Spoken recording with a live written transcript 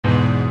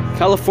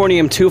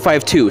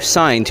Californium-252,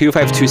 signed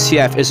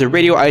 252CF, is a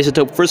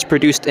radioisotope first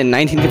produced in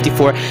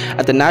 1954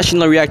 at the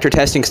National Reactor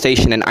Testing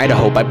Station in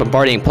Idaho by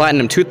bombarding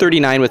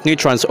platinum-239 with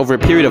neutrons over a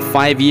period of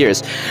 5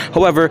 years.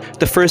 However,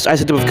 the first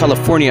isotope of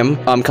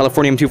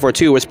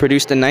californium-242, was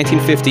produced in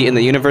 1950 in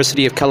the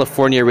University of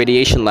California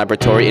Radiation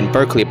Laboratory in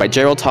Berkeley by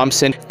Gerald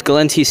Thompson,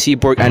 Glenn T.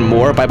 Seaborg, and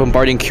more by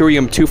bombarding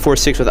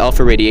curium-246 with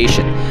alpha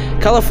radiation.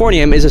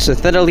 Californium is a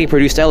synthetically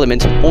produced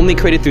element only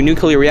created through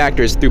nuclear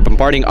reactors through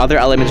bombarding other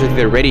elements with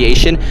their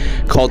radiation,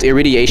 called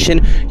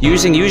irradiation,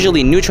 using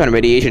usually neutron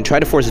radiation try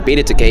to force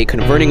beta decay,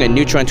 converting a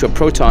neutron to a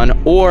proton,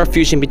 or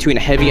fusion between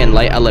heavy and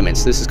light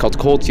elements. This is called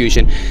cold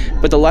fusion,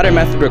 but the latter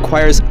method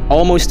requires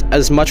almost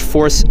as much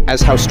force as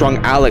how strong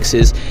Alex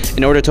is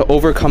in order to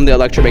overcome the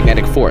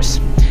electromagnetic force.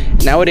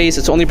 Nowadays,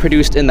 it's only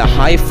produced in the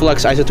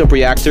high-flux isotope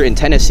reactor in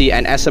Tennessee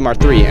and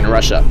SMR3 in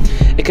Russia.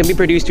 It can be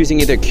produced using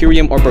either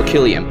curium or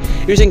berkelium.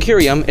 Using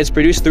curium, it's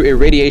produced through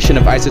irradiation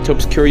of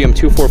isotopes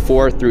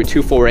curium-244 through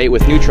 248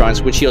 with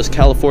neutrons, which yields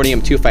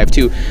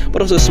californium-252,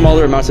 but also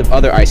smaller amounts of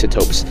other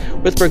isotopes.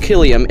 With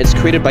berkelium, it's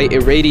created by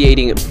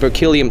irradiating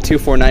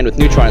berkelium-249 with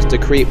neutrons to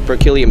create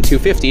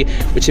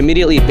berkelium-250, which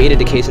immediately beta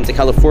decays into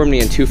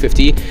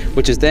californium-250,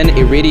 which is then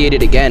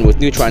irradiated again with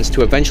neutrons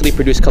to eventually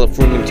produce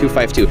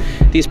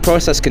californium-252. These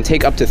processes can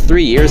take up to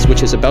 3 years,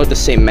 which is about the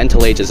same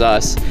mental age as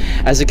us,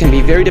 as it can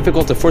be very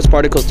difficult to force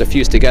particles to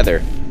fuse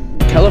together.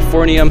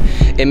 Californium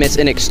emits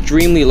an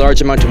extremely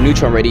large amount of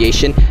neutron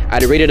radiation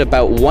at a rate of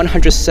about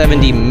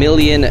 170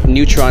 million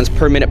neutrons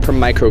per minute per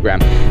microgram.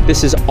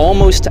 This is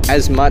almost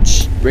as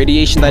much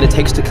radiation that it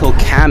takes to kill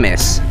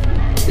Camus.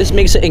 This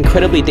makes it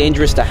incredibly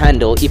dangerous to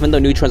handle, even though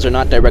neutrons are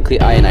not directly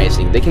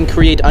ionizing. They can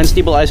create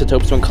unstable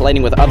isotopes when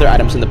colliding with other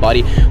atoms in the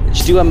body,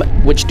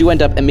 which do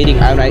end up emitting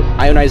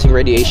ionizing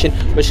radiation,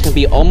 which can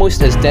be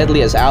almost as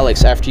deadly as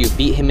Alex after you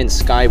beat him in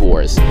Sky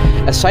Wars.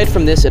 Aside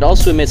from this, it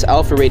also emits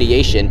alpha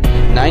radiation.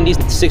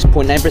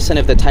 96.9%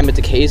 of the time it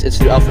decays, it's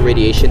through alpha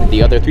radiation.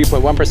 The other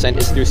 3.1%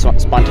 is through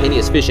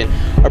spontaneous fission,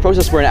 a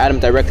process where an atom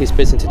directly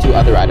splits into two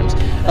other atoms.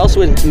 It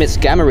also emits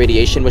gamma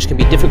radiation, which can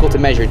be difficult to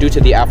measure due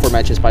to the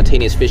aforementioned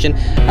spontaneous fission,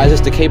 as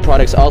its decay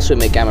products also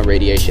emit gamma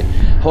radiation.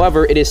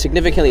 However, it is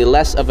significantly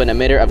less of an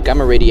emitter of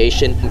gamma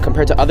radiation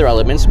compared to other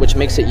elements, which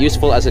makes it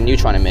useful as a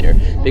neutron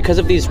emitter. Because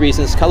of these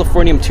reasons,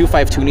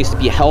 Californium-252 needs to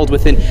be held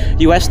within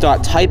US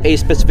Type A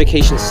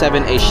Specification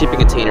 7A shipping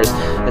containers,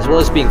 as well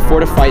as being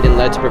fortified in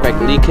lead to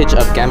prevent leakage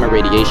of gamma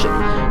radiation.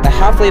 The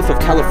half-life of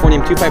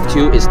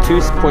Californium-252 is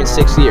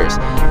 2.6 years.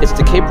 Its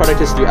decay product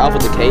is through alpha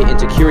decay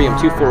into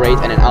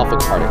curium-248 and an alpha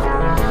particle.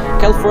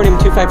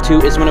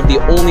 Californium-252 is one of the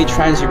only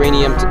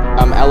transuranium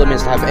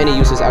elements to have any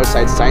uses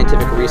outside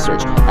scientific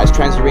research, as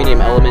transuranium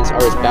elements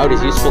are about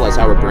as useful as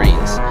our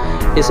brains.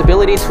 Its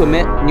ability to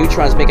emit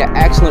neutrons make it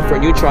excellent for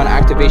neutron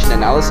activation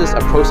analysis, a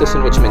process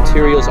in which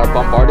materials are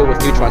bombarded with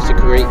neutrons to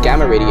create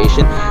gamma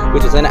radiation,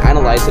 which is then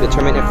analyzed to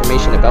determine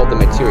information about the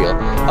material.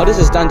 How this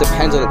is done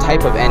depends on the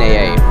type of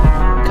NAA.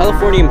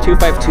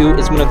 Californium-252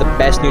 is one of the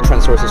best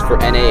neutron sources for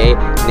NAA,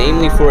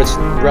 namely for its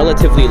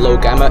relatively low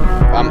gamma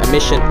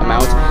emission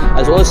amount,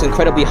 as well as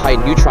incredibly high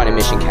neutron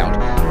emission count.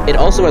 It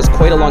also has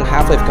quite a long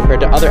half-life compared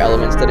to other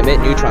elements that emit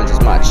neutrons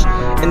as much.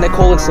 In the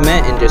coal and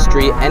cement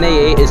industry,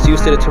 NAA is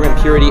used to determine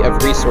purity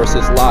of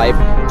resources live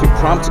through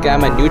prompt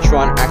gamma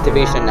neutron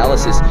activation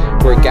analysis,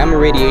 where gamma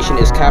radiation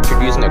is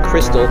captured using a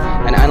crystal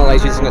and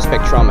analyzed using a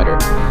spectrometer.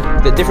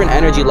 The different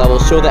energy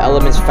levels show the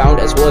elements found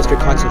as well as their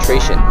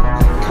concentration.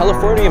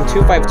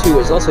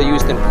 Californium-252 is also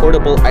used in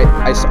portable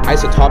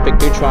isotopic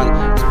neutron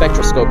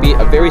spectroscopy,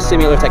 a very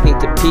similar technique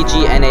to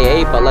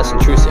PGNAA but less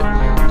intrusive.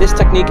 This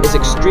technique is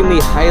extremely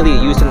highly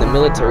used in the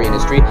military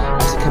industry,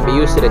 as it can be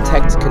used to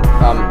detect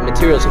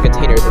materials in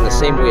containers in the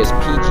same way as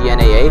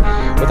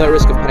PGNAA without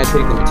risk of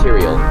penetrating the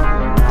material.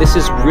 This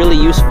is really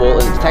useful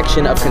in the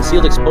detection of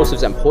concealed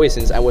explosives and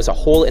poisons, and was a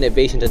whole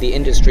innovation to the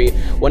industry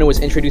when it was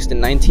introduced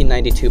in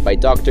 1992 by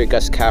Dr.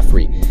 Gus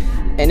Caffrey.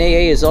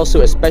 NAA is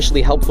also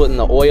especially helpful in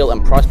the oil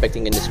and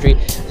prospecting industry,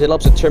 as it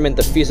helps determine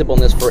the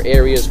feasibleness for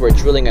areas where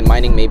drilling and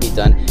mining may be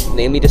done,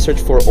 namely to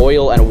search for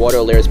oil and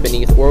water layers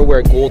beneath, or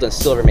where gold and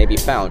silver may be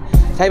found.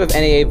 The type of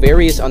NAA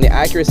varies on the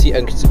accuracy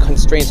and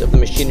constraints of the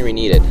machinery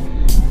needed.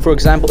 For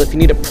example, if you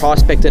need to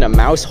prospect in a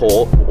mouse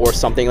hole or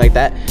something like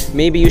that,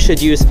 maybe you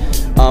should use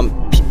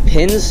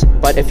pins,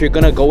 but if you're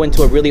going to go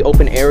into a really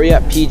open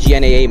area,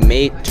 PGNAA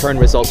may turn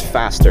results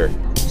faster.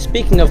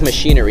 Speaking of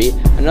machinery,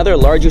 another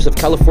large use of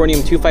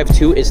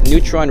Californium-252 is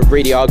neutron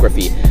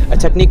radiography, a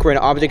technique where an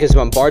object is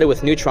bombarded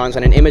with neutrons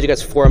and an image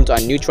gets formed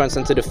on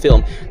neutron-sensitive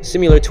film,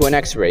 similar to an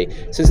X-ray.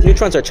 Since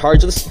neutrons are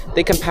chargeless,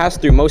 they can pass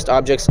through most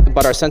objects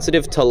but are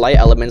sensitive to light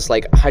elements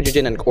like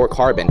hydrogen or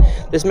carbon.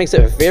 This makes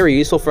it very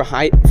useful for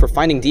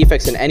finding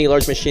defects in any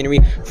large machinery,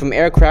 from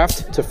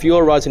aircraft to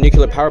fuel rods and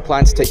nuclear power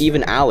plants to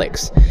even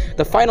Alex.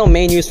 The final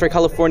main use for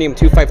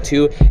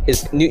Californium-252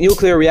 is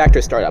nuclear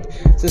reactor startup.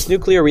 Since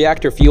nuclear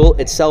reactor fuel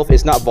itself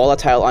is not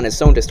volatile on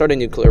its own to start a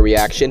nuclear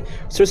reaction,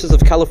 sources of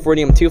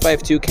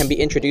Californium-252 can be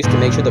introduced to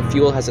make sure the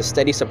fuel has a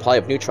steady supply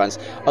of neutrons.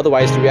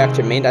 Otherwise, the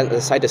reactor may not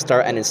decide to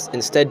start and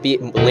instead be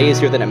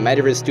lazier than a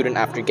medicine student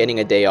after getting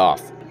a day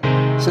off.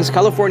 Since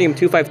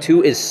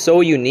Californium-252 is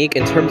so unique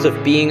in terms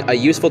of being a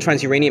useful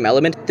transuranium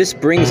element, this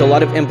brings a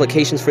lot of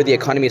implications for the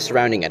economy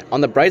surrounding it. On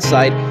the bright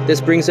side,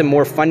 this brings in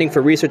more funding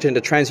for research into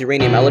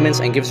transuranium elements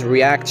and gives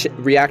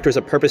reactors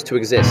a purpose to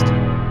exist.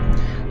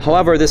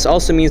 However, this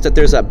also means that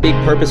there's a big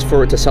purpose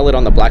for it to sell it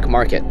on the black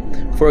market.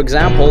 For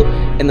example,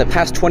 in the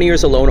past 20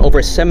 years alone,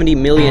 over $70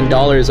 million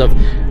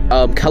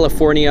of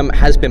Californium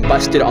has been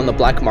busted on the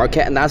black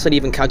market, and that's not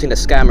even counting the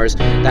scammers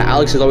that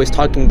Alex is always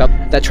talking about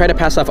that try to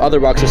pass off other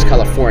rocks as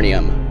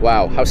Californium.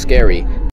 Wow, how scary.